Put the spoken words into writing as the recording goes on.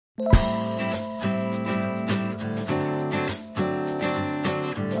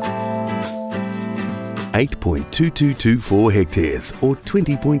(8.2224 hectares or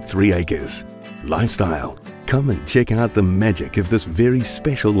 20.3 acres). Lifestyle. Come and check out the magic of this very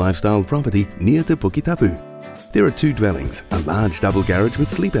special lifestyle property near to Puketapu. There are 2 dwellings, a large double garage with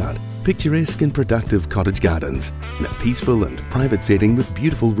sleepout, picturesque and productive cottage gardens, and a peaceful and private setting with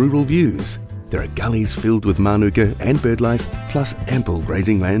beautiful rural views. There are gullies filled with manuka and birdlife, plus ample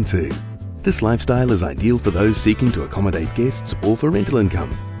grazing land too. This lifestyle is ideal for those seeking to accommodate guests or for rental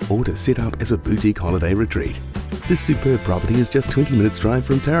income, or to set up as a boutique holiday retreat. This superb property is just 20 minutes drive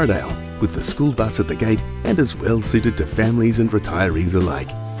from Taradale, with the school bus at the gate, and is well suited to families and retirees alike.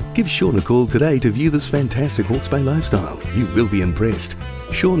 Give Shaun a call today to view this fantastic Hawke's Bay lifestyle. You will be impressed.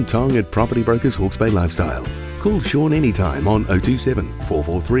 Shaun Tong at Property Brokers Hawke's Bay Lifestyle. Call Shaun anytime on 027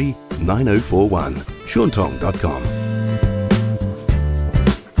 443 9041. ShaunTong.com.